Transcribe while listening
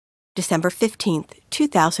December 15th,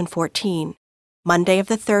 2014, Monday of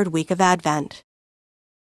the third week of Advent.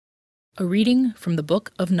 A reading from the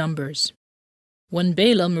book of Numbers. When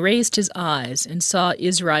Balaam raised his eyes and saw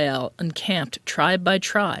Israel encamped tribe by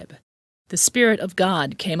tribe, the Spirit of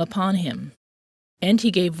God came upon him, and he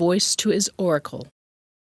gave voice to his oracle.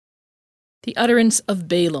 The utterance of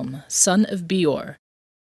Balaam, son of Beor,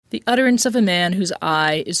 the utterance of a man whose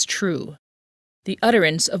eye is true, the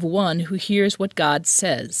utterance of one who hears what God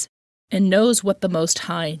says, and knows what the Most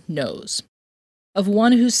High knows, of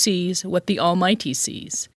one who sees what the Almighty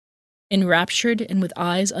sees, enraptured and with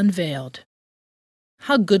eyes unveiled.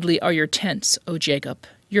 How goodly are your tents, O Jacob,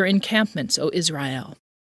 your encampments, O Israel!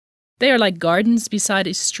 They are like gardens beside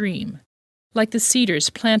a stream, like the cedars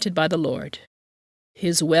planted by the Lord.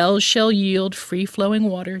 His wells shall yield free-flowing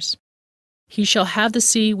waters. He shall have the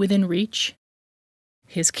sea within reach.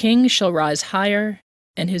 His king shall rise higher,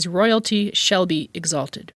 and his royalty shall be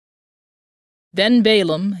exalted. Then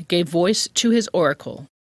Balaam gave voice to his oracle.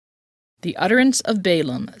 The utterance of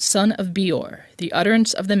Balaam, son of Beor, the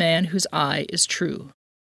utterance of the man whose eye is true,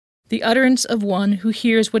 the utterance of one who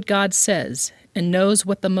hears what God says and knows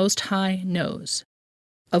what the Most High knows,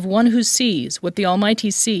 of one who sees what the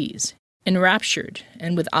Almighty sees, enraptured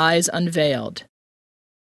and with eyes unveiled.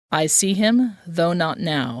 I see him, though not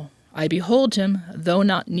now. I behold him, though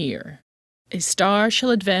not near. A star shall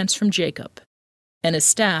advance from Jacob, and a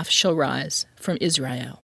staff shall rise from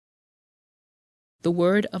Israel. The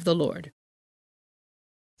word of the Lord.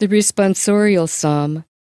 The responsorial psalm.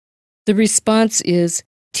 The response is,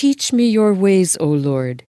 "Teach me your ways, O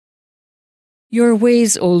Lord." Your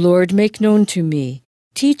ways, O Lord, make known to me.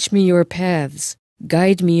 Teach me your paths.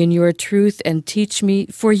 Guide me in your truth and teach me,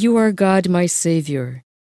 for you are God my Savior.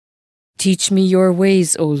 Teach me your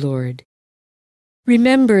ways, O Lord.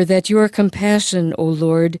 Remember that your compassion, O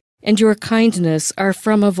Lord, and your kindness are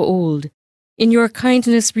from of old. In your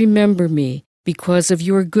kindness remember me, because of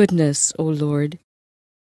your goodness, O Lord.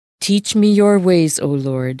 Teach me your ways, O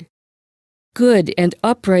Lord. Good and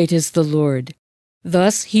upright is the Lord.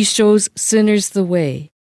 Thus he shows sinners the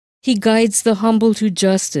way. He guides the humble to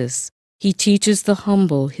justice. He teaches the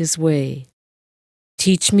humble his way.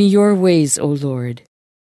 Teach me your ways, O Lord.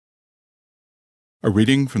 A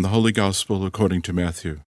reading from the Holy Gospel according to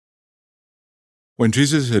Matthew. When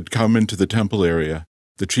Jesus had come into the temple area,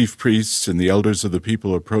 the chief priests and the elders of the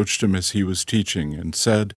people approached him as he was teaching and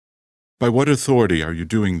said, "By what authority are you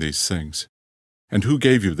doing these things? And who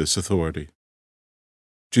gave you this authority?"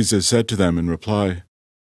 Jesus said to them in reply,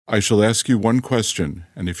 "I shall ask you one question,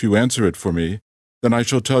 and if you answer it for me, then I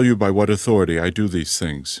shall tell you by what authority I do these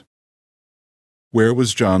things. Where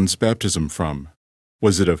was John's baptism from?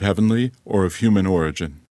 Was it of heavenly or of human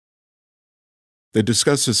origin?" They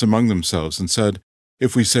discussed this among themselves and said,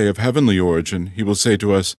 "If we say of heavenly origin, he will say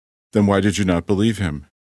to us, 'Then why did you not believe him?'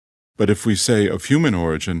 But if we say of human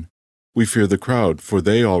origin, we fear the crowd, for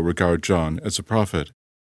they all regard John as a prophet."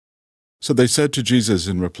 So they said to Jesus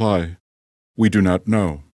in reply, "We do not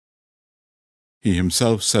know." He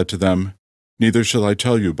himself said to them, "Neither shall I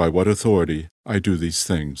tell you by what authority I do these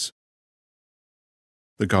things."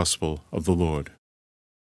 The Gospel of the Lord.